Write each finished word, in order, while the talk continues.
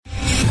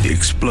The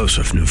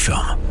explosive new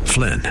film,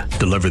 Flynn,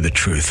 deliver the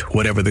truth,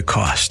 whatever the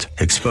cost.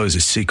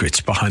 Exposes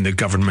secrets behind the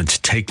government's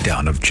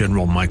takedown of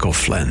General Michael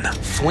Flynn.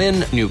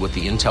 Flynn knew what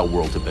the intel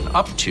world had been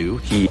up to.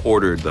 He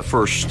ordered the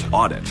first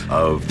audit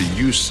of the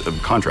use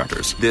of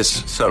contractors.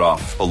 This set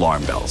off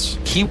alarm bells.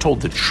 He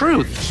told the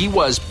truth. He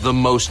was the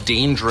most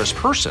dangerous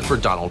person for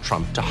Donald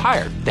Trump to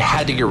hire. They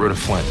had to get rid of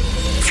Flynn.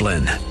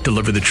 Flynn,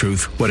 deliver the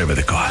truth, whatever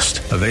the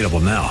cost. Available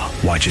now.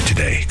 Watch it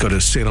today. Go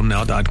to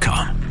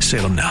salemnow.com.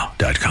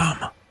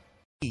 salemnow.com.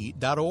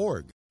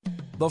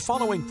 The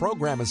following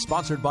program is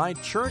sponsored by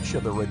Church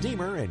of the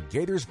Redeemer in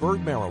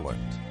Gaithersburg, Maryland.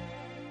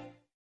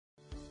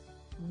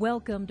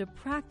 Welcome to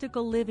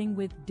Practical Living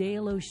with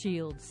Dale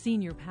O'Shields,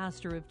 Senior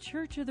Pastor of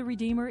Church of the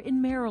Redeemer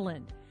in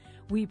Maryland.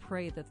 We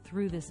pray that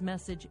through this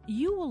message,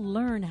 you will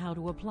learn how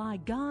to apply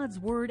God's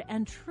Word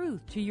and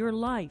truth to your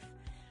life.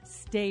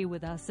 Stay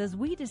with us as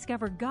we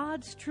discover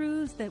God's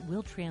truths that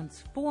will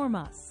transform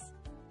us.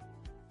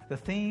 The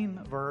theme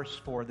verse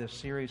for this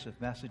series of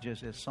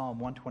messages is Psalm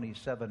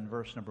 127,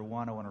 verse number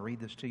 1. I want to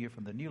read this to you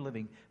from the New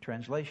Living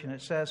Translation.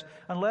 It says,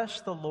 "Unless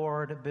the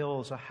Lord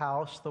builds a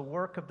house, the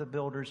work of the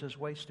builders is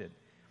wasted.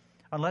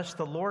 Unless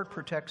the Lord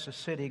protects a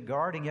city,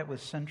 guarding it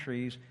with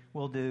sentries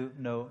will do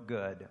no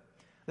good."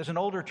 There's an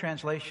older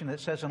translation that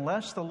says,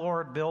 "Unless the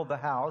Lord build the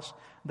house,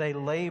 they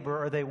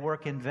labor or they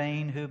work in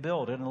vain who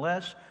build it."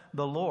 Unless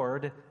the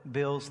Lord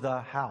builds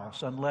the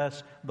house.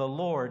 Unless the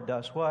Lord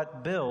does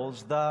what?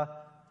 Builds the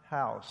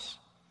house.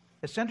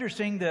 It's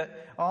interesting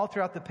that all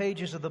throughout the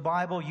pages of the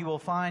Bible, you will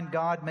find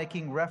God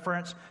making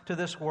reference to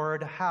this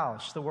word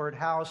house. The word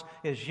house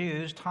is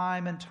used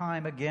time and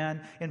time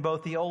again in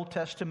both the Old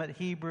Testament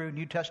Hebrew,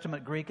 New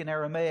Testament Greek, and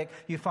Aramaic.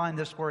 You find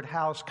this word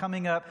house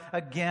coming up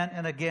again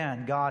and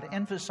again. God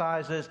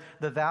emphasizes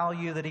the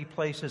value that He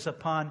places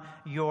upon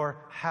your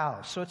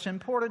house. So it's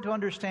important to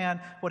understand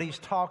what He's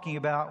talking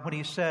about when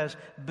He says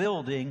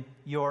building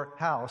your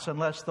house.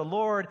 Unless the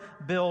Lord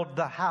build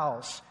the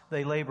house,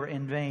 they labor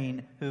in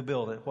vain who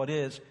build it. What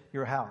is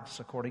your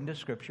house? According to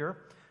Scripture,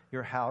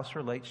 your house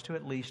relates to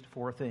at least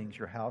four things.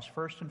 Your house,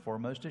 first and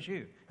foremost, is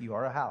you. You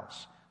are a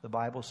house. The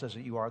Bible says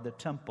that you are the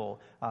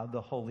temple of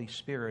the Holy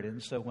Spirit.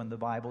 And so when the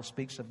Bible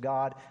speaks of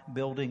God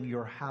building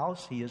your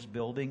house, He is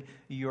building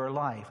your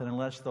life. And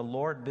unless the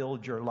Lord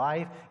builds your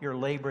life, you're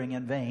laboring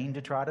in vain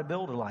to try to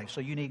build a life.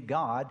 So you need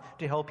God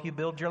to help you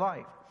build your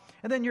life.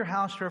 And then your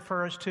house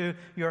refers to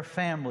your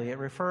family. It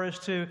refers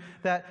to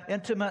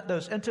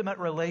those intimate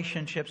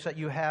relationships that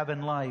you have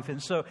in life.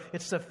 And so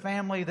it's the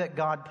family that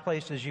God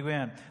places you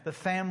in. The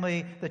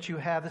family that you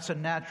have, it's a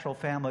natural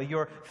family.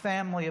 Your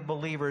family of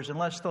believers.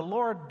 Unless the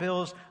Lord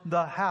builds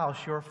the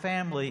house, your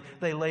family,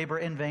 they labor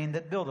in vain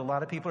that build. A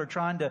lot of people are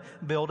trying to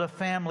build a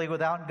family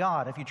without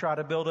God. If you try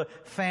to build a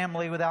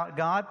family without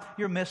God,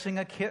 you're missing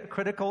a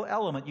critical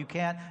element. You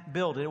can't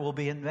build it. It will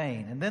be in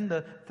vain. And then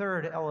the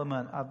third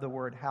element of the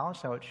word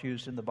house, how it's used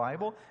in the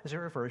Bible, is it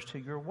refers to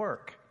your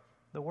work,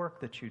 the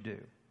work that you do,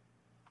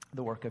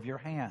 the work of your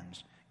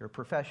hands, your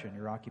profession,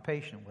 your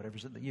occupation,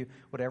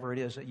 whatever it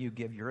is that you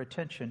give your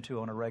attention to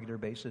on a regular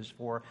basis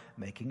for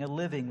making a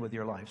living with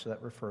your life. So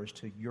that refers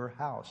to your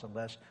house,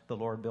 unless the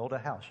Lord build a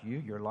house. You,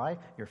 your life,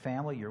 your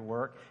family, your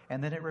work,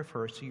 and then it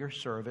refers to your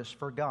service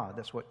for God.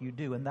 That's what you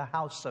do in the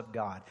house of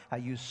God, how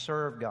you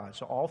serve God.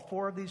 So all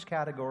four of these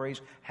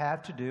categories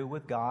have to do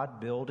with God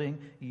building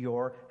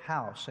your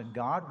house. And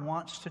God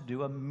wants to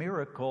do a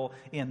miracle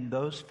in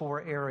those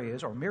four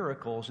areas, or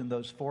miracles in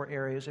those four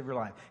areas of your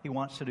life. He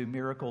wants to do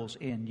miracles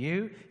in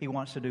you. He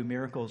wants to do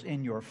miracles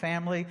in your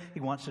family.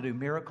 He wants to do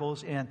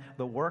miracles in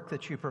the work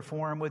that you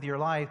perform with your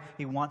life.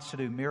 He wants to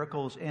do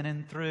miracles in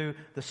and through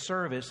the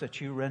service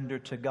that you render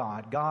to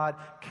God. God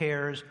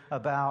cares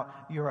about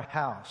your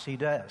house. He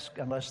does.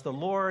 Unless the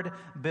Lord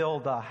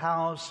build the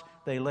house,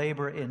 they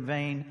labor in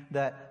vain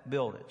that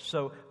build it.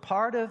 So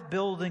part of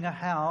building a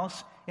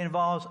house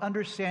involves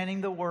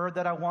understanding the word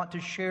that I want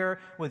to share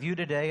with you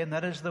today, and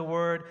that is the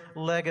word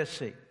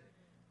legacy.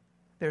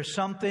 There's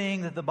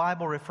something that the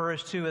Bible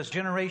refers to as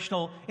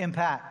generational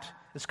impact.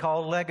 It's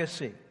called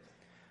legacy.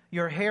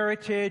 Your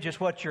heritage is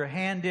what you're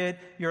handed.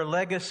 Your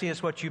legacy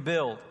is what you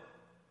build.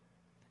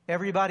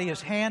 Everybody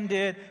is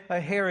handed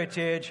a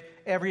heritage.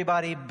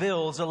 Everybody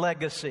builds a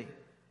legacy.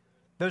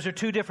 Those are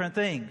two different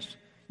things.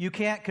 You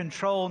can't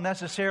control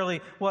necessarily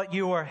what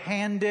you are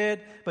handed,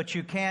 but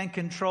you can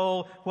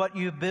control what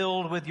you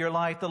build with your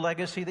life, the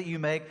legacy that you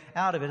make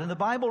out of it. And the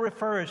Bible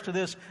refers to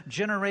this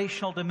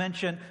generational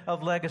dimension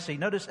of legacy.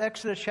 Notice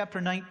Exodus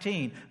chapter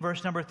 19,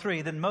 verse number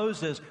 3. Then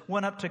Moses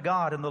went up to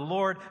God, and the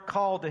Lord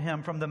called to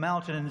him from the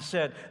mountain and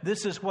said,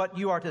 "This is what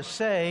you are to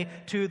say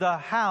to the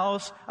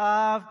house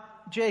of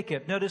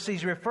Jacob." Notice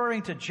he's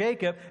referring to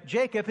Jacob.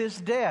 Jacob is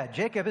dead.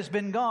 Jacob has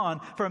been gone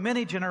for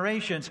many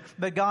generations,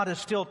 but God is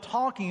still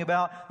talking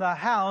about the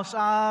house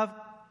of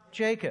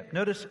Jacob.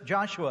 Notice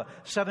Joshua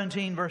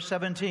 17, verse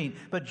 17.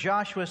 But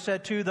Joshua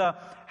said to the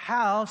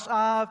house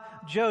of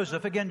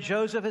Joseph. Again,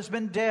 Joseph has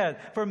been dead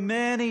for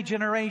many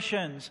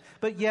generations,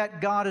 but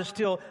yet God is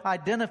still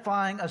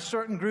identifying a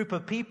certain group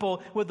of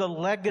people with the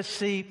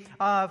legacy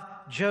of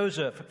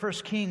Joseph. 1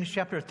 Kings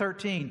chapter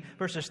 13,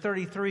 verses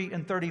 33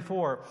 and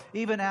 34.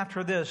 Even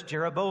after this,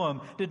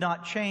 Jeroboam did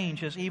not change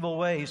his evil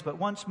ways, but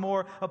once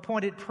more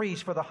appointed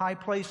priests for the high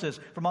places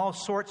from all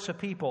sorts of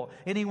people.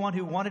 Anyone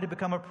who wanted to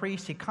become a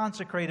priest, he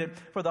consecrated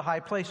for the high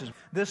places.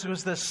 This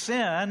was the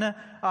sin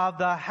of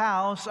the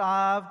house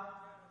of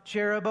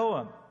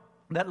Jeroboam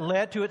that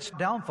led to its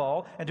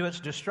downfall and to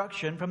its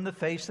destruction from the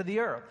face of the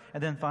earth.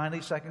 And then finally,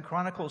 2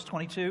 Chronicles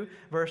 22,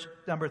 verse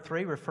number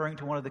 3, referring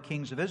to one of the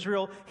kings of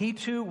Israel, he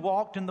too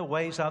walked in the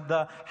ways of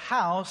the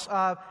house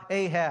of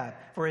Ahab,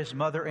 for his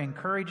mother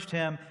encouraged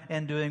him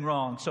in doing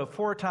wrong. So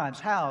 4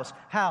 times, house,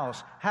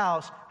 house,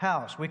 house,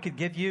 house. We could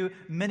give you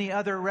many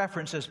other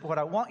references, but what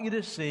I want you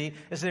to see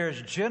is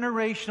there's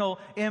generational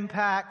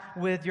impact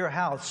with your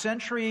house.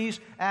 Centuries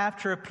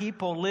after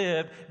people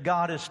lived,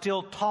 God is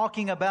still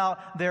talking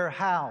about their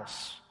house.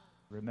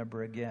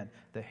 Remember again,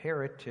 the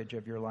heritage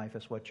of your life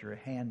is what your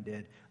hand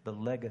did. The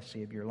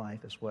legacy of your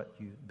life is what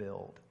you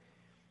build.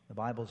 The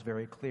Bible is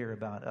very clear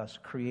about us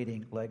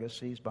creating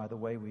legacies by the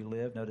way we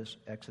live. Notice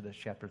Exodus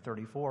chapter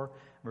 34,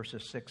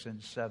 verses 6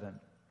 and 7.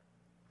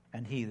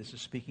 And he, this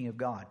is speaking of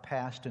God,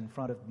 passed in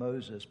front of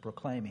Moses,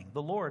 proclaiming,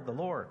 the Lord,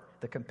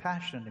 the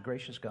compassionate and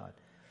gracious God,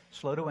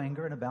 slow to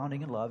anger and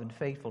abounding in love and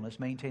faithfulness,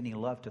 maintaining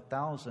love to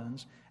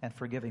thousands and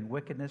forgiving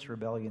wickedness,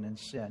 rebellion, and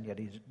sin. Yet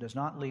he does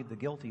not leave the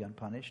guilty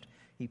unpunished.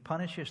 He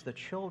punishes the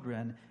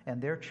children and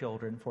their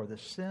children for the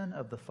sin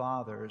of the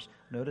fathers.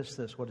 Notice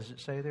this. What does it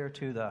say there?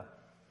 To the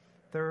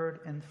 3rd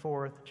and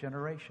 4th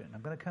generation.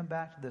 I'm going to come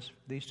back to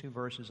these 2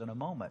 verses in a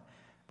moment.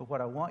 But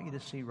what I want you to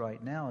see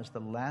right now is the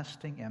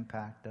lasting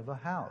impact of a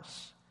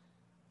house.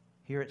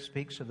 Here it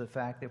speaks of the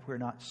fact that if we're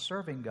not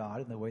serving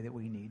God in the way that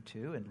we need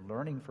to and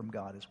learning from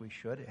God as we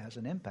should, it has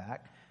an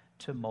impact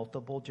to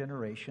multiple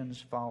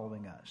generations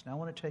following us. Now I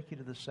want to take you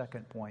to the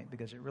second point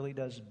because it really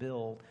does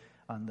build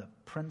on the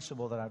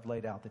principle that I've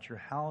laid out, that your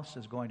house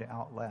is going to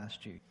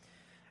outlast you.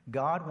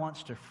 God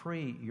wants to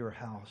free your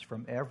house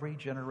from every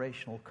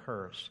generational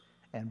curse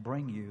and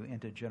bring you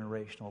into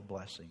generational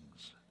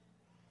blessings.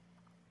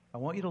 I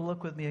want you to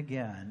look with me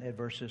again at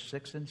verses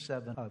 6 and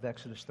 7 of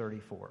Exodus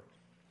 34.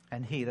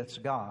 And he, that's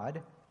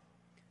God,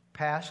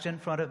 passed in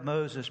front of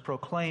Moses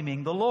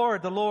proclaiming, the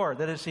Lord,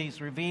 that is,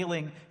 he's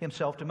revealing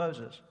himself to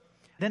Moses.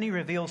 Then he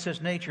reveals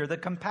his nature, the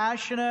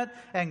compassionate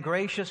and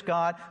gracious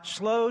God,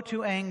 slow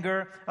to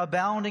anger,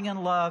 abounding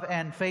in love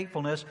and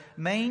faithfulness,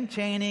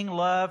 maintaining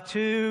love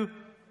to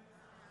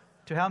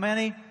how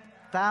many?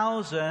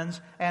 Thousands,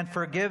 and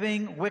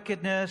forgiving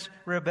wickedness,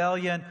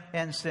 rebellion,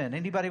 and sin.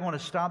 Anybody want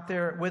to stop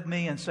there with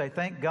me and say,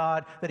 thank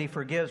God that he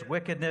forgives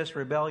wickedness,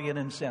 rebellion,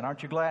 and sin?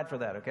 Aren't you glad for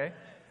that, okay?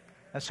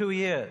 That's who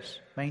he is.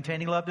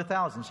 Maintaining love to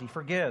thousands. He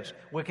forgives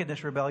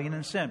wickedness, rebellion,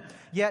 and sin.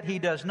 Yet he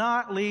does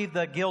not leave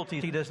the guilty.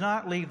 He does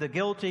not leave the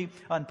guilty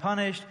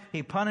unpunished.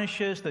 He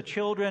punishes the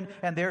children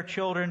and their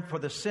children for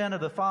the sin of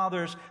the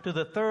fathers to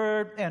the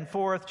 3rd and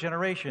 4th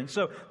generation.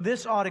 So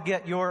this ought to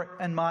get your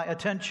and my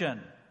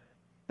attention.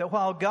 That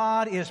while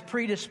God is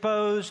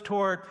predisposed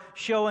toward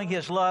showing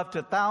his love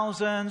to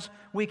thousands,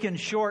 we can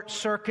short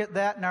circuit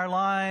that in our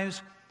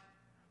lives.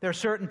 There are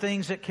certain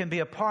things that can be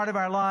a part of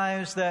our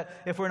lives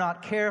that if we're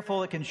not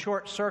careful, it can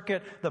short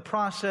circuit the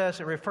process.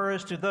 It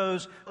refers to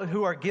those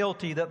who are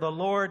guilty, that the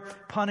Lord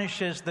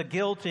punishes the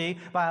guilty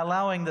by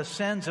allowing the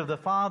sins of the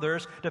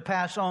fathers to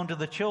pass on to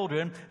the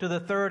children, to the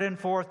 3rd and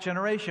 4th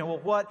generation. Well,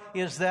 what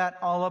is that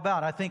all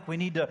about? I think we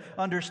need to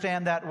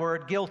understand that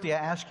word guilty. I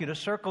ask you to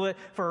circle it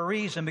for a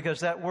reason, because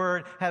that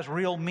word has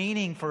real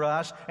meaning for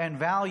us and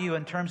value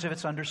in terms of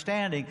its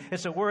understanding.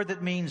 It's a word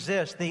that means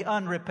this, the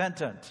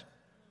unrepentant.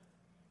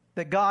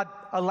 That God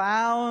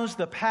allows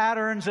the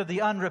patterns of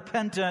the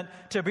unrepentant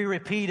to be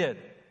repeated.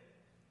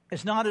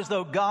 It's not as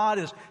though God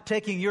is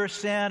taking your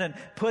sin and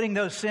putting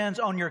those sins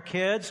on your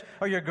kids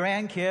or your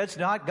grandkids.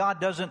 God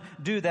doesn't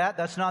do that.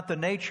 That's not the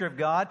nature of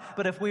God.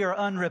 But if we are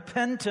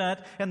unrepentant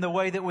in the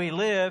way that we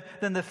live,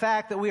 then the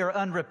fact that we are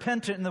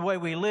unrepentant in the way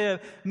we live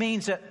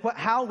means that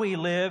how we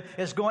live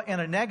is going in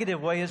a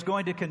negative way is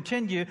going to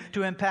continue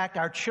to impact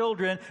our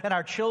children and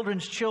our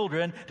children's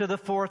children to the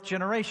 4th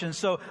generation.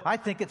 So I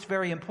think it's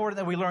very important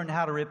that we learn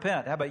how to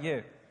repent. How about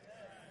you?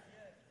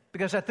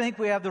 Because I think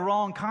we have the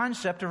wrong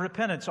concept of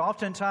repentance.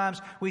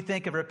 Oftentimes we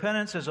think of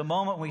repentance as a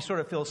moment when we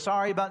sort of feel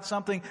sorry about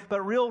something,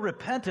 but real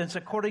repentance,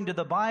 according to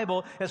the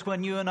Bible, is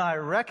when you and I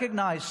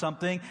recognize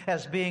something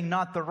as being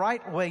not the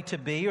right way to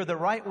be or the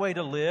right way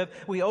to live.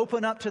 We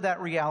open up to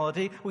that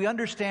reality. We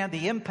understand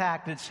the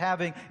impact it's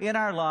having in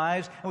our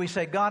lives, and we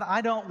say, God,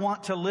 I don't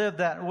want to live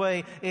that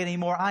way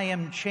anymore. I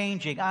am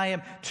changing. I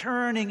am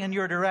turning in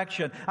your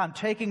direction. I'm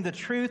taking the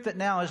truth that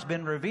now has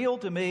been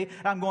revealed to me.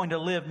 I'm going to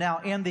live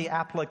now in the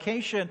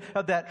application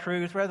of that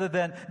truth rather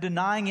than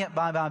denying it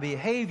by my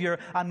behavior.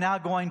 I'm now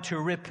going to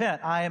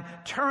repent. I am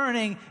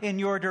turning in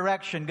your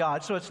direction,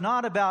 God. So it's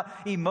not about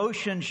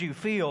emotions you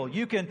feel.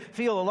 You can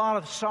feel a lot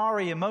of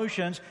sorry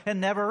emotions and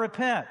never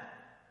repent.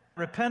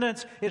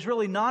 Repentance is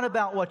really not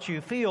about what you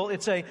feel.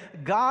 It's a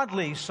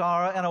godly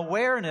sorrow and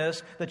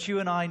awareness that you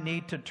and I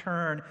need to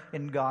turn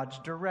in God's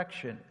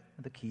direction.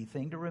 The key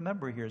thing to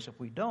remember here is if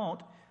we don't,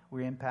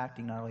 we're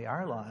impacting not only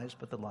our lives,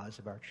 but the lives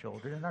of our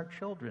children and our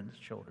children's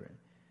children.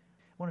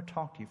 I want to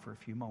talk to you for a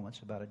few moments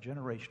about a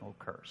generational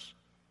curse,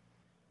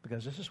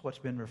 because this is what's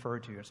been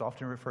referred to. It's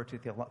often referred to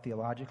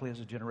theologically as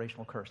a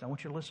generational curse. I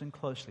want you to listen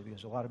closely,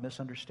 because there's a lot of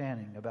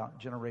misunderstanding about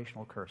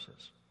generational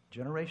curses.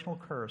 Generational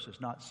curse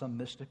is not some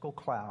mystical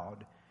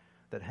cloud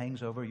that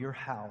hangs over your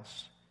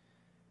house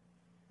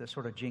that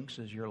sort of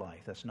jinxes your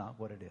life. That's not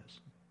what it is.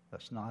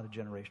 That's not a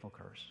generational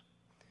curse.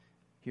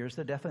 Here's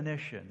the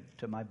definition.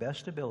 To my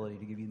best ability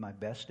to give you my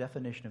best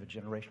definition of a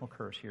generational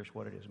curse, here's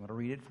what it is. I'm going to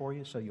read it for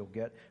you so you'll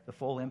get the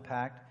full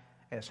impact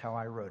as how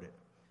I wrote it.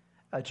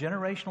 A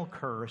generational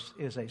curse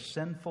is a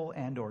sinful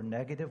and or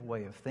negative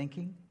way of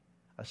thinking,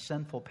 a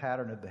sinful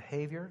pattern of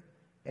behavior,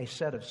 a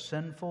set of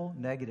sinful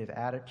negative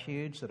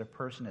attitudes that a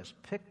person has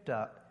picked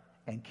up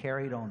and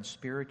carried on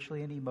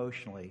spiritually and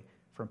emotionally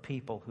from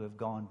people who have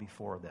gone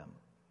before them.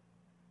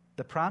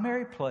 The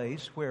primary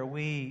place where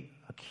we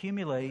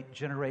accumulate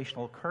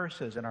generational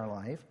curses in our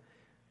life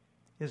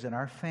is in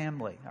our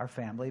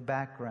family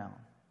background.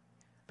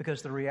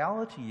 Because the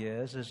reality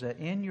is that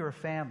in your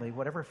family,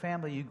 whatever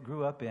family you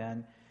grew up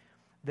in,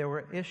 there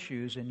were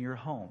issues in your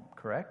home,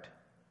 correct?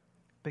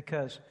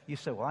 Because you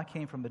say, well, I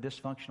came from a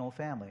dysfunctional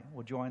family.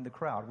 Well, join the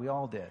crowd. We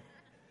all did.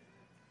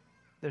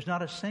 There's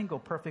not a single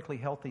perfectly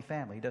healthy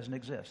family. It doesn't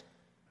exist.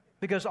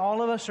 Because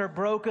all of us are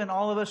broken,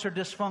 all of us are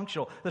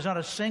dysfunctional. There's not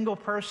a single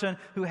person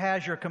who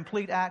has your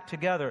complete act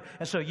together.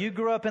 And so you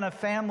grew up in a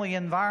family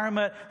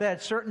environment that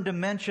had certain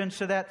dimensions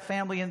to that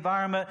family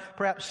environment,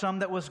 perhaps some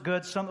that was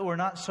good, some that were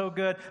not so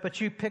good,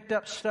 but you picked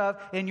up stuff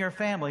in your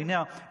family.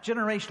 Now,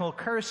 generational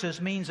curses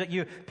means that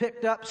you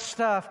picked up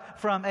stuff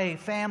from a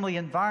family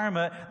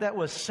environment that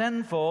was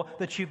sinful,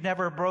 that you've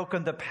never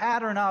broken the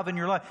pattern of in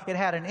your life. It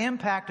had an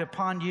impact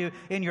upon you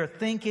in your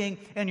thinking,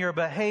 in your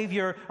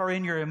behavior, or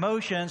in your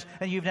emotions,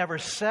 and you've never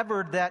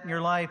severed that in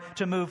your life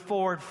to move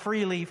forward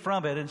freely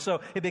from it. And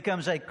so it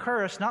becomes a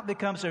curse, not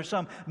because there's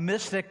some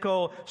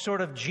mystical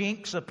sort of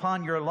jinx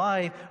upon your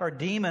life or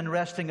demon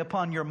resting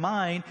upon your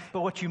mind,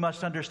 but what you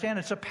must understand,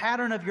 it's a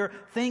pattern of your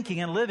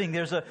thinking and living.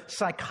 There's a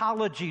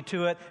psychology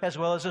to it as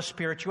well as a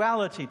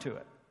spirituality to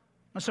it.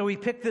 And so we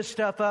pick this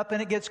stuff up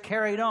and it gets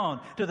carried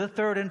on to the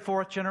third and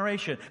fourth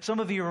generation. Some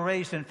of you were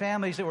raised in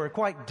families that were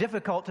quite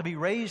difficult to be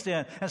raised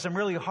in, and some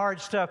really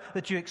hard stuff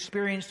that you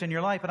experienced in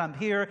your life. And I'm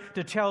here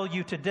to tell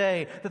you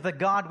today that the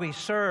God we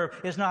serve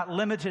is not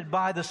limited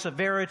by the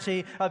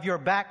severity of your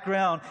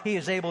background. He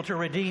is able to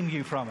redeem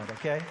you from it,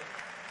 okay?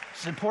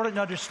 It's important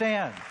to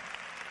understand.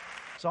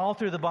 It's all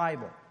through the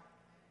Bible.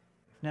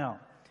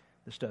 Now,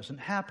 this doesn't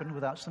happen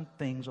without some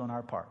things on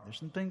our part. There's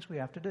some things we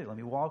have to do. Let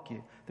me walk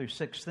you through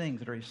 6 things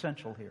that are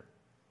essential here.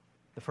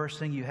 The first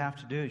thing you have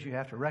to do is you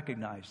have to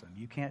recognize them.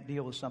 You can't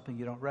deal with something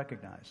you don't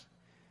recognize.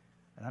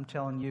 And I'm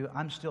telling you,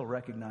 I'm still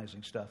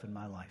recognizing stuff in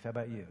my life. How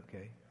about you,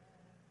 okay?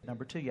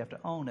 Number 2, you have to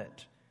own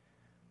it.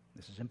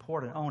 This is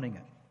important, owning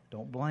it.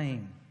 Don't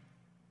blame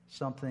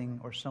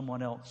something or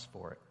someone else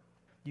for it.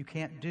 You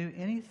can't do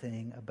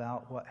anything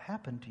about what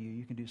happened to you.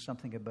 You can do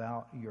something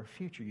about your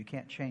future. You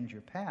can't change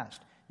your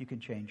past. You can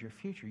change your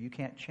future. You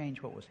can't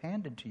change what was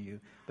handed to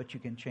you, but you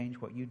can change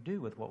what you do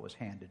with what was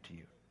handed to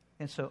you.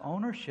 And so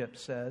ownership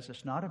says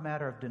it's not a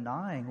matter of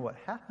denying what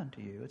happened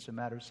to you. It's a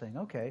matter of saying,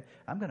 okay,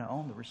 I'm going to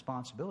own the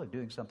responsibility of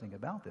doing something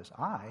about this.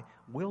 I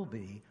will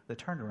be the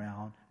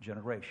turnaround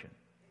generation.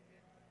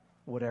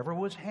 Whatever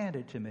was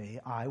handed to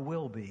me, I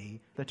will be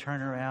the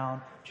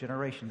turnaround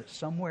generation. That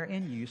somewhere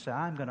in you say,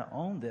 I'm going to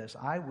own this.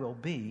 I will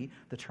be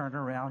the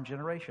turnaround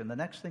generation. The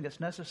next thing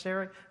that's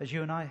necessary is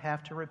you and I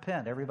have to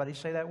repent. Everybody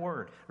say that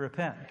word.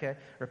 Repent, okay?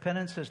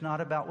 Repentance is not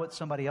about what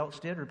somebody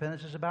else did.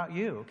 Repentance is about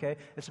you, okay?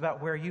 It's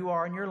about where you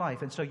are in your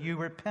life. And so you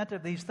repent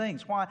of these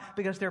things. Why?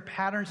 Because they're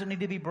patterns that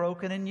need to be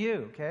broken in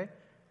you, okay?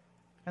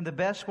 And the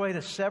best way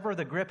to sever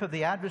the grip of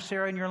the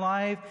adversary in your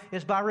life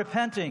is by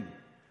repenting.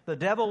 The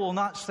devil will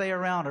not stay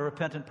around a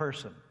repentant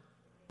person.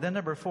 Then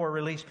number 4,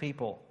 release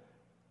people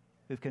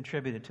who've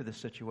contributed to the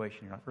situation.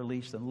 You're not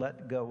release them,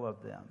 let go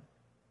of them.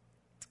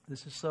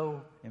 This is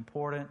so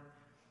important,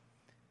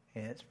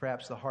 and it's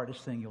perhaps the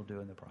hardest thing you'll do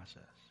in the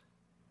process.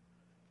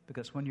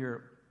 Because when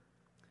you're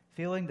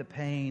feeling the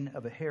pain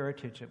of a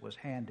heritage that was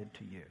handed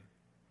to you,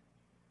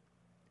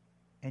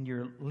 and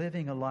you're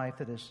living a life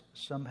that is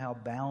somehow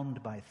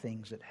bound by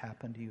things that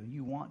happened to you, and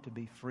you want to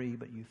be free,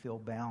 but you feel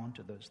bound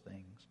to those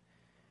things,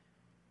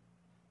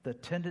 the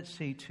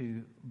tendency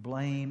to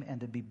blame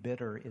and to be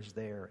bitter is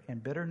there.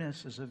 And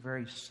bitterness is a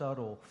very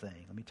subtle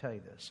thing. Let me tell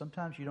you this.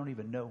 Sometimes you don't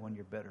even know when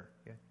you're bitter.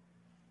 Okay?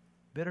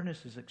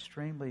 Bitterness is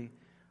extremely...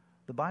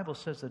 The Bible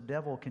says the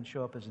devil can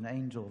show up as an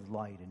angel of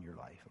light in your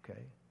life,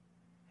 okay?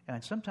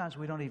 And sometimes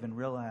we don't even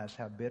realize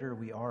how bitter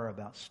we are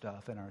about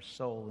stuff in our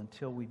soul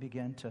until we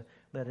begin to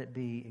let it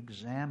be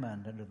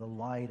examined under the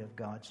light of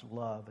God's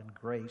love and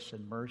grace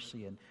and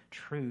mercy and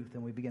truth.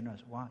 And we begin to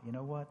say, wow, you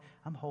know what?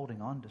 I'm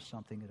holding on to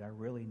something that I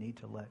really need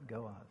to let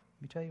go of.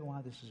 Let me tell you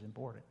why this is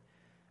important.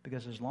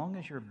 Because as long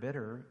as you're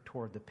bitter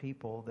toward the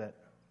people that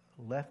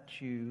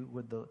left you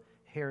with the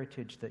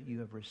heritage that you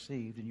have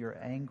received and you're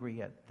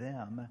angry at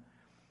them,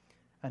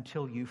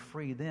 until you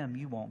free them,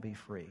 you won't be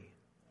free.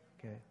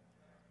 Okay?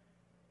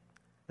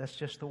 That's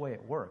just the way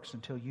it works.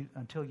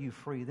 Until you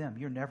free them,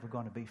 you're never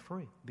going to be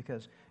free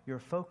because your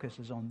focus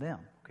is on them.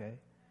 Okay?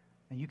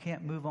 And you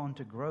can't move on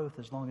to growth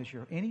as long as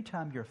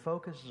anytime your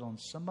focus is on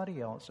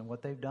somebody else and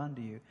what they've done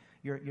to you,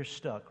 you're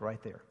stuck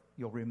right there.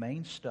 You'll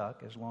remain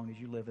stuck as long as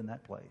you live in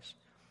that place.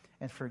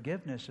 And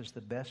forgiveness is the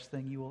best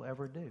thing you will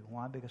ever do.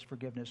 Why? Because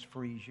forgiveness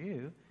frees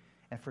you,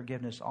 and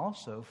forgiveness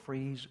also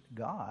frees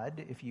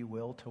God, if you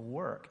will, to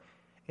work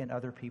in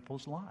other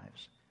people's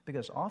lives.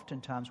 Because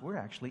oftentimes we're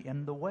actually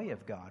in the way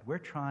of God. We're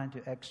trying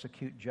to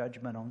execute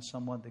judgment on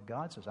someone that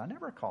God says, I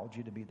never called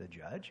you to be the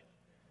judge.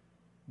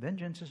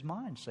 Vengeance is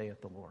mine,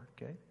 saith the Lord.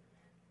 Okay?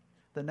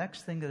 The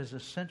next thing that is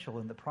essential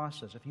in the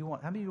process, how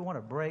many of you want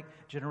to break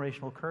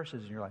generational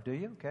curses in your life? Do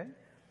you? Okay?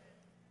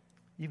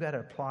 You've got to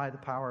apply the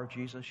power of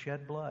Jesus'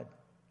 shed blood.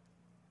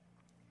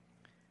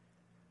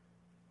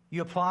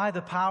 You apply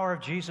the power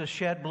of Jesus'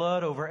 shed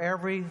blood over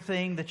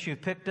everything that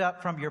you've picked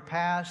up from your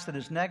past that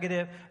is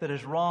negative, that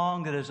is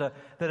wrong, that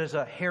is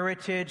a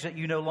heritage that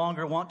you no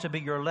longer want to be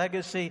your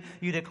legacy.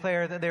 You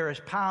declare that there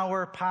is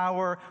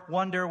power,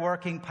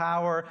 wonder-working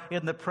power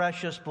in the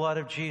precious blood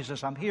of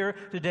Jesus. I'm here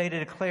today to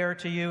declare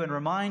to you and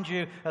remind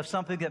you of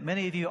something that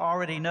many of you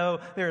already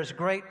know. There is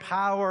great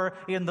power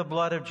in the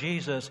blood of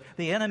Jesus.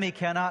 The enemy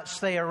cannot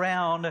stay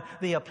around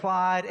the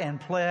applied and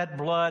pled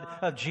blood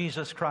of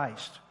Jesus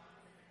Christ.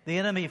 The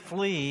enemy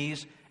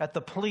flees at the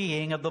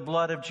pleading of the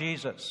blood of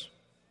Jesus.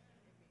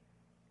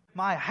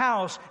 My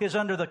house is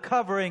under the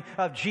covering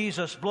of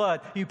Jesus'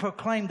 blood. You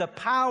proclaim the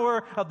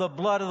power of the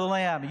blood of the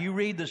Lamb. You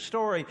read the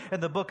story in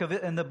the book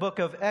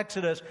of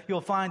Exodus,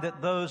 you'll find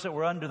that those that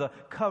were under the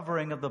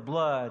covering of the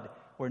blood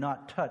were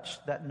not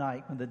touched that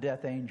night when the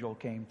death angel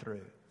came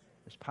through.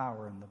 There's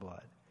power in the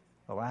blood.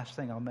 The last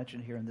thing I'll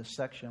mention here in this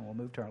section, we'll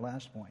move to our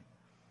last point.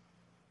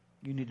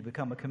 You need to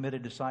become a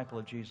committed disciple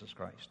of Jesus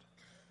Christ.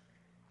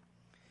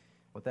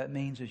 What that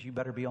means is you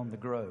better be on the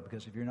grow,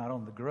 because if you're not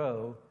on the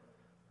grow,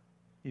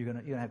 you're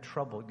going to have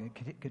trouble. You're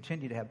going to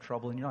continue to have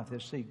trouble in your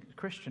life. See,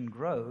 Christian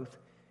growth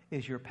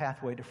is your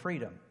pathway to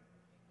freedom.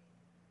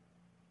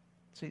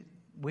 See,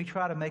 we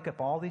try to make up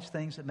all these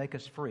things that make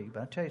us free, but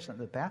I'll tell you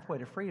something, the pathway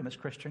to freedom is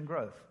Christian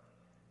growth.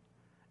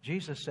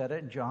 Jesus said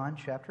it in John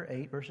chapter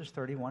 8, verses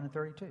 31 and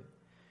 32.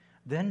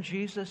 Then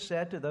Jesus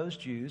said to those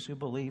Jews who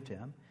believed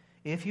him,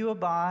 if you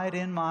abide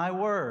in my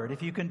word,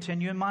 if you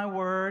continue in my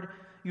word,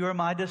 you are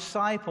my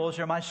disciples,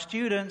 you're my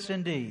students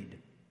indeed.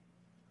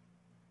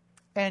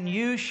 And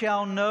you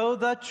shall know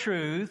the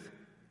truth.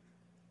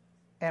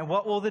 And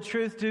what will the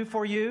truth do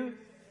for you?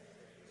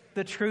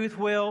 The truth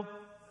will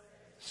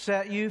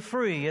set you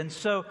free. And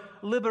so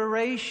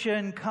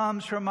liberation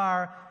comes from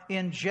our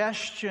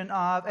ingestion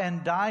of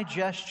and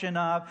digestion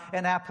of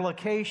and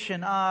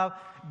application of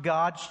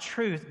God's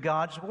truth,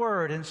 God's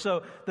word. And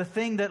so the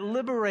thing that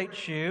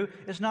liberates you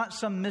is not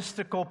some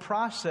mystical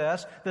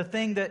process. The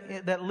thing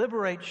that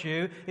liberates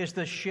you is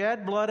the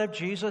shed blood of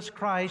Jesus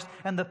Christ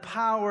and the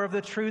power of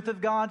the truth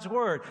of God's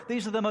word.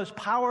 These are the most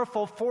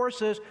powerful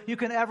forces you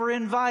can ever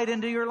invite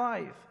into your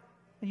life.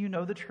 And you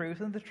know the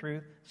truth, and the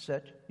truth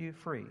sets you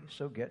free.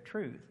 So get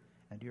truth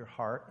into your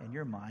heart and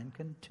your mind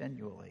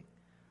continually.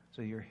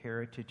 So your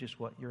heritage is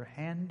what you're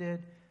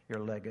handed. Your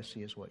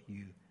legacy is what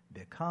you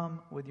become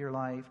with your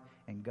life.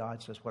 And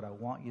God says, what I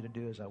want you to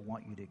do is I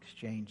want you to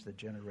exchange the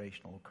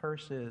generational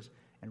curses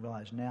and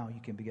realize now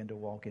you can begin to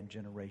walk in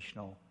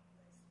generational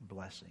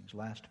blessings.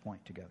 Last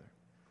point together.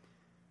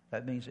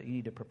 That means that you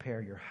need to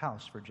prepare your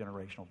house for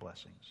generational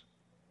blessings.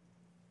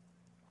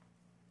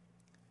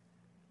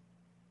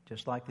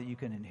 Just like that you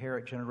can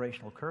inherit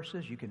generational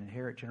curses, you can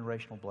inherit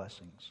generational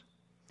blessings.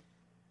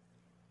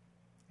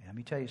 And let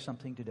me tell you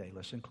something today.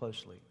 Listen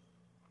closely.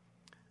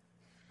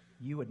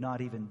 You would not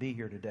even be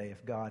here today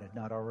if God had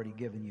not already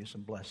given you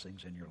some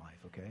blessings in your life,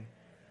 okay?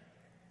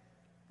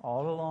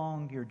 All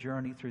along your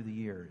journey through the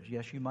years,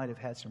 yes, you might have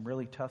had some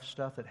really tough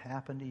stuff that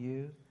happened to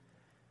you,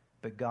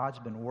 but God's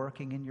been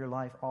working in your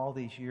life all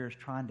these years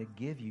trying to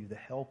give you the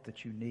help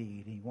that you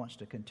need. He wants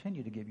to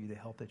continue to give you the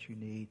help that you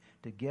need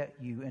to get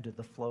you into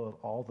the flow of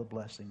all the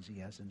blessings He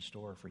has in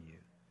store for you.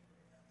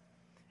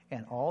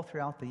 And all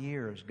throughout the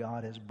years,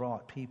 God has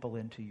brought people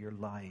into your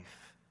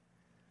life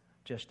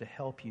just to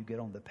help you get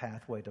on the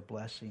pathway to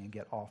blessing and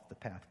get off the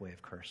pathway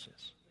of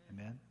curses.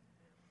 Amen?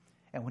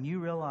 And when you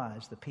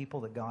realize the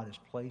people that God has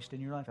placed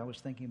in your life, I was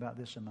thinking about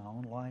this in my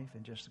own life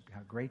and just how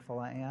grateful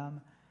I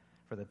am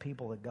for the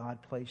people that God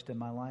placed in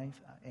my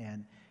life.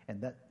 And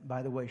that,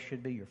 by the way,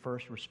 should be your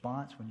first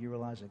response when you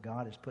realize that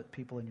God has put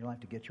people in your life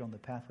to get you on the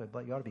pathway.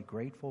 But you ought to be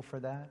grateful for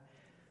that.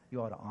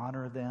 You ought to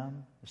honor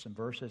them. There's some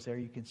verses there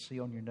you can see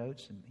on your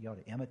notes, and you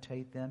ought to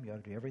imitate them. You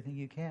ought to do everything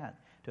you can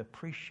to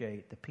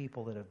appreciate the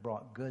people that have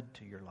brought good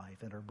to your life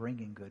and are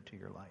bringing good to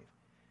your life.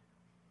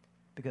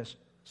 Because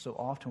so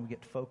often we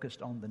get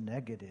focused on the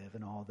negative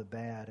and all the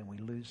bad, and we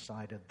lose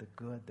sight of the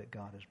good that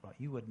God has brought.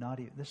 You would not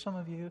even, there's some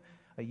of you,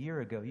 a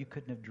year ago, you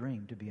couldn't have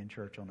dreamed to be in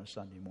church on a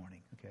Sunday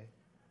morning, okay?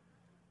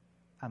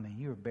 I mean,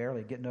 you were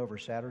barely getting over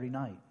Saturday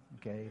night,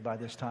 okay, by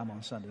this time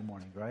on Sunday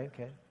morning, right?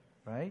 Okay,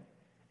 right?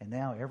 And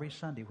now every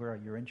Sunday where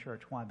you're in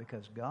church. Why?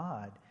 Because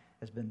God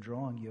has been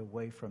drawing you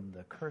away from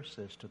the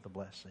curses to the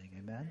blessing.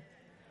 Amen?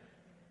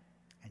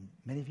 And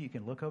many of you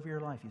can look over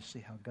your life. You see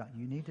how God,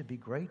 you need to be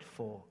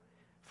grateful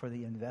for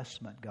the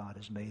investment God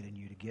has made in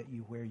you to get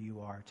you where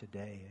you are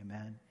today.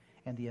 Amen?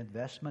 And the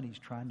investment He's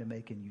trying to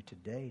make in you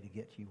today to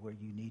get you where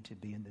you need to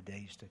be in the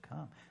days to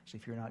come. So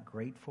if you're not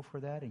grateful for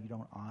that and you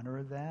don't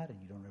honor that and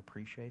you don't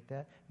appreciate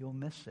that, you'll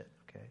miss it,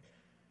 okay?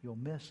 You'll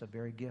miss a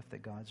very gift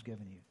that God's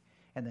given you.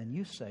 And then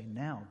you say,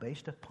 now,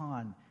 based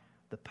upon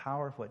the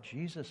power of what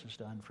Jesus has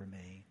done for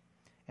me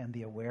and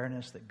the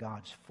awareness that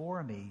God's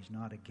for me, He's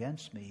not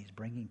against me, He's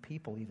bringing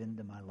people even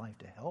into my life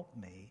to help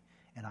me,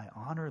 and I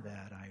honor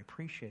that, I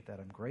appreciate that,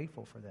 I'm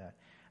grateful for that,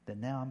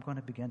 then now I'm going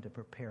to begin to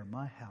prepare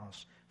my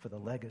house for the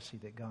legacy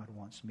that God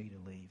wants me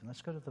to leave. And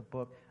let's go to the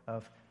book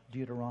of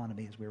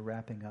Deuteronomy as we're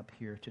wrapping up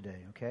here today,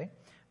 okay?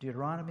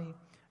 Deuteronomy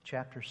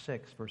chapter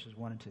 6, verses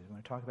 1 and 2. We're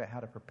going to talk about how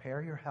to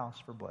prepare your house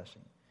for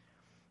blessing.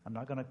 I'm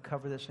not going to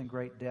cover this in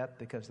great depth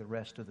because the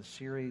rest of the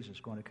series is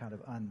going to kind of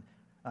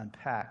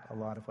unpack a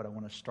lot of what I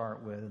want to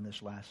start with in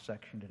this last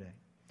section today.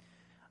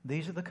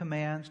 These are the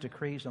commands,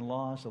 decrees, and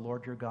laws the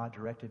Lord your God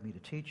directed me to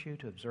teach you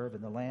to observe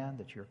in the land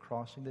that you're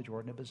crossing the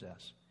Jordan to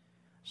possess,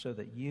 so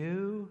that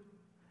you,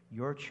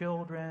 your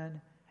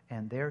children,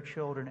 and their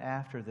children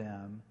after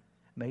them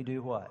may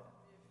do what?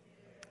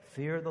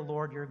 Fear the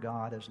Lord your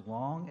God as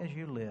long as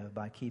you live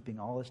by keeping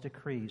all His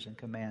decrees and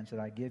commands that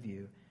I give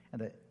you,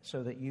 and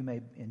so that you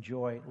may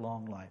enjoy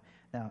long life.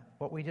 Now,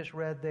 what we just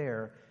read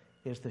there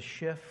is the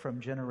shift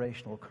from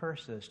generational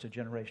curses to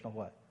generational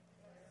what?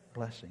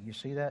 Blessing. You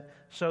see that?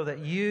 So that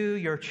you,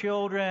 your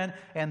children,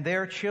 and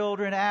their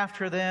children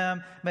after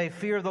them may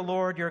fear the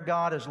Lord your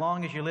God as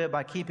long as you live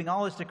by keeping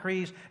all His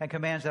decrees and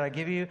commands that I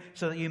give you,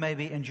 so that you may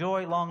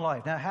enjoy long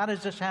life. Now, how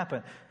does this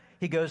happen?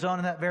 He goes on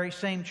in that very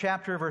same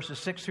chapter, verses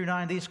 6 through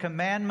 9. These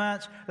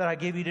commandments that I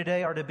give you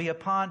today are to be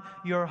upon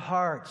your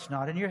hearts,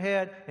 not in your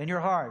head, in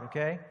your heart,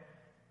 okay?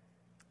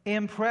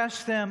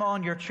 Impress them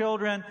on your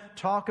children.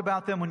 Talk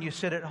about them when you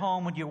sit at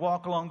home, when you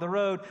walk along the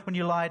road, when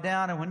you lie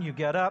down, and when you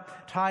get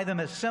up. Tie them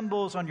as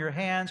symbols on your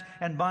hands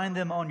and bind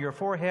them on your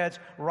foreheads.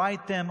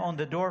 Write them on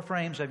the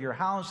doorframes of your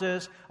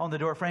houses, on the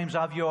doorframes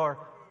of your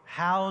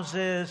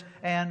houses,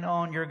 and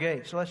on your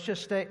gates. So let's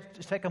just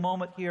take a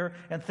moment here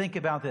and think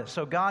about this.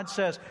 So God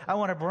says, I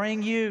want to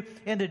bring you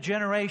into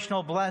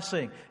generational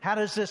blessing. How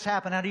does this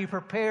happen? How do you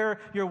prepare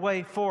your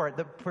way for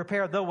it?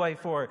 Prepare the way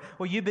for it.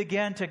 Well, you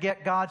begin to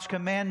get God's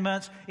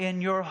commandments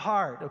in your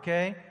heart,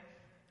 okay?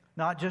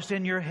 Not just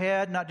in your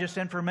head, not just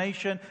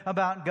information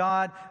about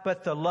God,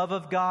 but the love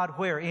of God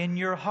where? In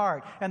your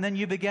heart. And then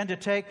you begin to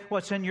take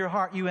what's in your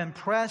heart. You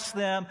impress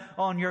them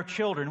on your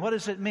children. What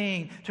does it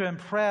mean to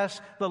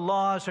impress the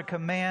laws or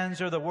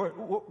commands or the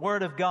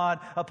word of God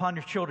upon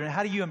your children?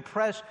 How do you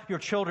impress your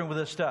children with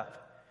this stuff?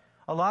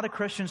 A lot of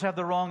Christians have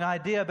the wrong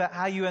idea about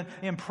how you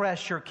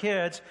impress your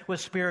kids with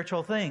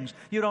spiritual things.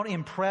 You don't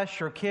impress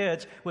your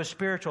kids with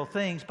spiritual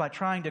things by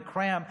trying to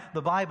cram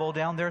the Bible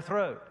down their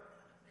throat.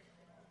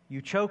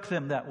 You choke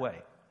them that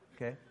way,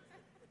 okay?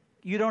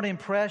 You don't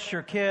impress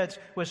your kids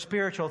with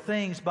spiritual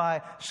things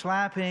by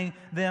slapping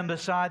them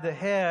beside the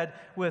head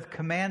with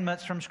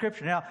commandments from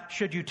Scripture. Now,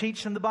 should you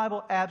teach them the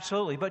Bible?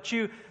 Absolutely. But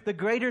the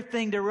greater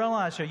thing to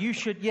realize here, you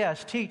should,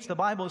 yes, teach. The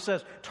Bible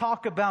says,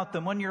 talk about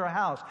them when you're a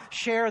house.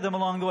 Share them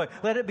along the way.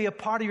 Let it be a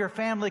part of your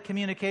family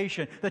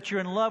communication that you're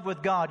in love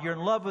with God. You're in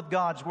love with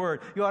God's Word.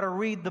 You ought to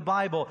read the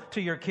Bible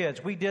to your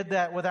kids. We did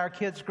that with our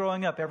kids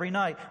growing up. Every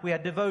night we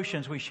had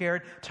devotions. We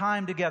shared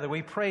time together.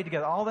 We prayed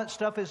together. All that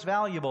stuff is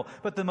valuable.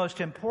 But the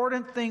most important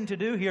thing to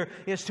do here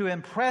is to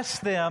impress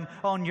them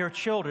on your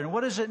children.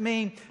 What does it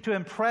mean to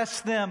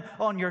impress them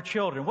on your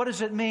children? What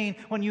does it mean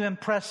when you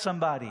impress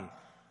somebody? It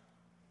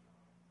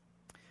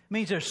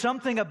means there's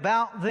something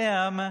about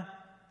them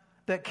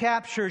that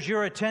captures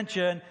your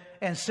attention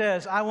and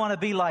says, I want to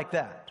be like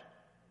that.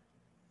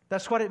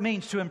 That's what it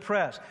means to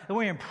impress. And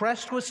when you're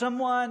impressed with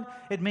someone,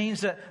 it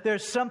means that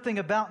there's something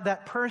about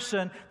that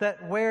person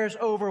that wears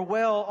over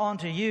well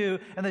onto you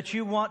and that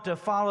you want to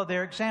follow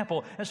their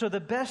example. And so the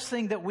best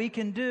thing that we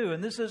can do,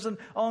 and this is an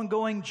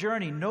ongoing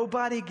journey,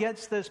 nobody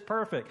gets this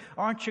perfect.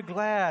 Aren't you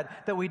glad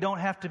that we don't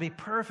have to be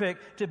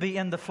perfect to be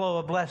in the flow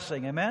of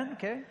blessing? Amen?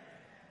 Okay?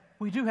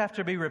 We do have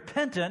to be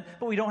repentant,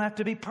 but we don't have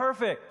to be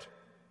perfect.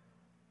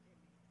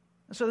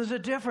 So there's a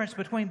difference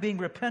between being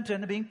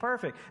repentant and being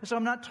perfect. And so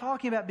I'm not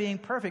talking about being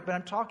perfect, but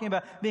I'm talking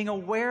about being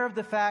aware of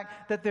the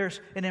fact that there's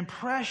an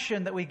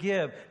impression that we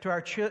give to our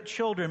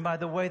children by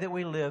the way that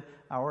we live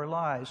our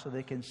lives so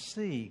they can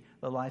see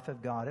the life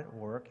of God at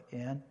work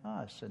in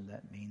us. And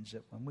that means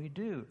that when we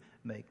do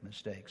make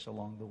mistakes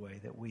along the way,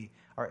 that we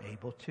are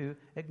able to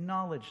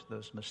acknowledge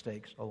those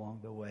mistakes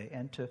along the way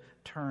and to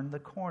turn the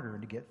corner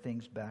and to get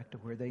things back to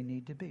where they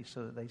need to be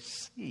so that they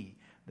see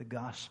the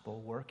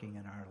gospel working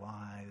in our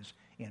lives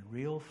in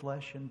real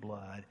flesh and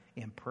blood,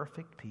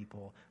 imperfect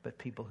people, but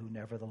people who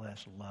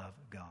nevertheless love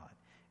God.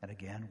 And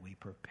again, we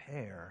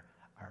prepare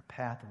our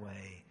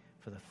pathway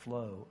for the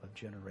flow of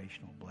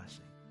generational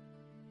blessing.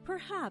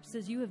 Perhaps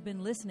as you have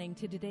been listening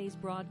to today's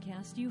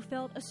broadcast, you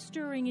felt a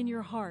stirring in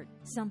your heart,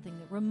 something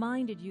that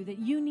reminded you that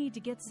you need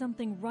to get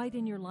something right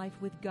in your life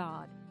with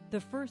God.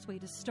 The first way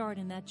to start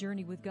in that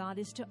journey with God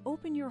is to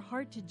open your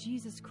heart to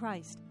Jesus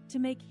Christ, to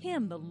make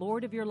Him the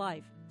Lord of your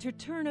life, to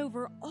turn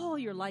over all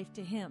your life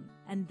to Him.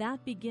 And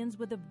that begins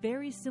with a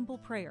very simple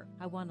prayer.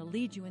 I want to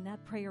lead you in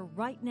that prayer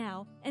right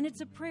now, and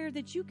it's a prayer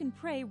that you can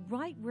pray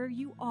right where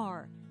you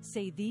are.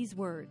 Say these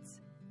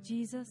words: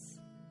 Jesus,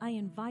 I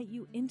invite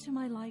you into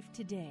my life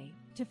today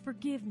to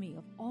forgive me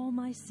of all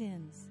my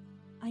sins.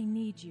 I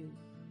need you.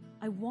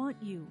 I want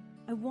you.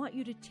 I want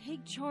you to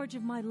take charge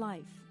of my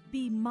life.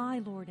 Be my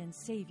Lord and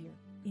Savior,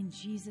 in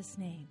Jesus'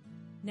 name.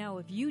 Now,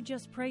 if you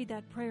just prayed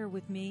that prayer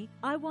with me,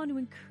 I want to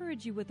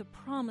encourage you with a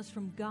promise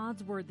from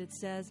God's Word that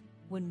says,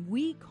 when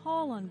we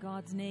call on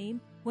God's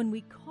name, when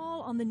we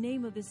call on the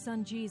name of His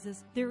Son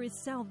Jesus, there is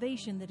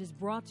salvation that is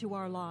brought to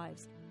our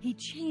lives. He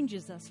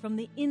changes us from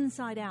the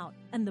inside out.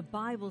 And the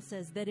Bible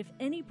says that if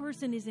any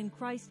person is in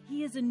Christ,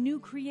 he is a new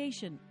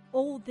creation.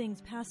 Old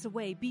things pass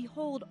away.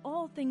 Behold,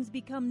 all things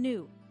become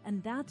new.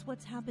 And that's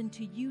what's happened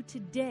to you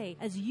today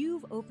as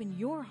you've opened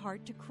your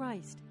heart to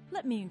Christ.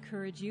 Let me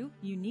encourage you.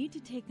 You need to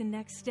take the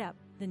next step.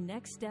 The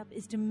next step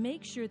is to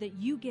make sure that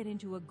you get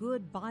into a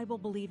good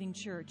Bible-believing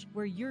church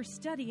where you're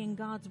studying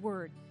God's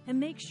Word. And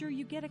make sure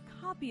you get a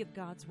copy of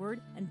God's Word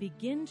and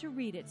begin to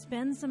read it.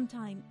 Spend some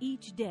time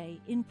each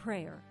day in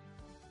prayer.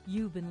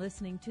 You've been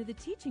listening to the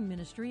teaching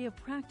ministry of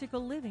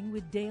Practical Living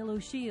with Dale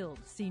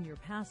O'Shields, Senior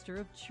Pastor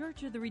of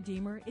Church of the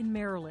Redeemer in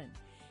Maryland.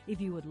 If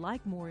you would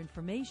like more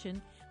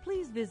information,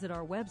 please visit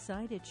our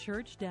website at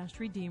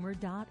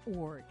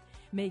church-redeemer.org.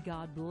 May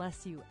God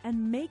bless you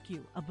and make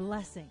you a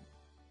blessing.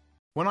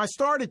 When I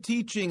started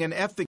teaching an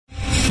ethics...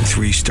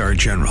 3-star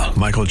General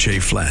Michael J.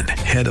 Flynn,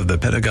 head of the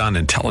Pentagon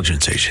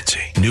Intelligence Agency,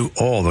 knew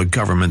all the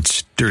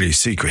government's dirty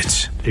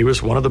secrets. He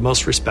was one of the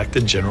most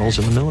respected generals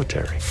in the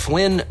military.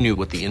 Flynn knew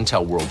what the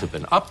intel world had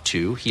been up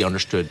to. He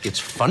understood its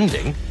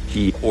funding.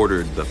 He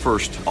ordered the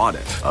first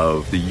audit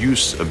of the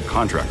use of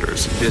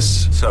contractors.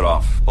 This set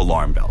off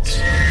alarm bells.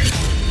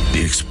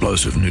 The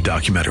explosive new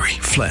documentary,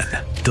 Flynn,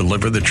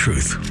 Deliver the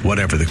Truth,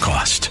 Whatever the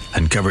Cost,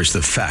 uncovers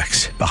the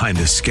facts behind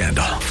this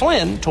scandal.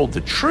 Flynn told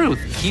the truth.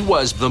 He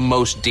was the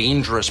most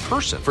dangerous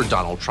person for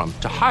Donald Trump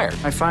to hire.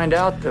 I find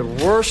out the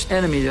worst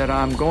enemy that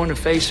I'm going to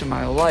face in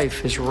my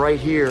life is right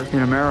here in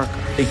America.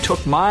 They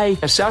took my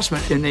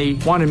assessment and they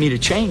wanted me to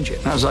change it.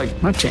 And I was like,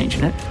 I'm not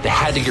changing it. They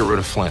had to get rid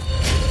of Flynn.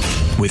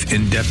 With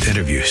in-depth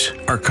interviews,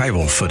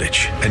 archival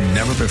footage, and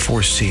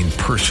never-before-seen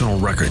personal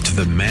records of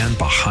the man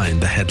behind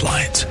the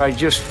headlines. I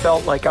just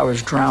felt like I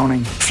was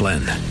drowning.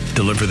 Flynn,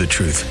 Deliver the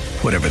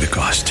Truth, Whatever the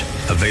Cost.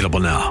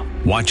 Available now.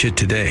 Watch it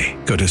today.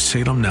 Go to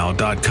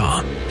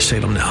salemnow.com.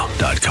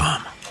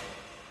 salemnow.com.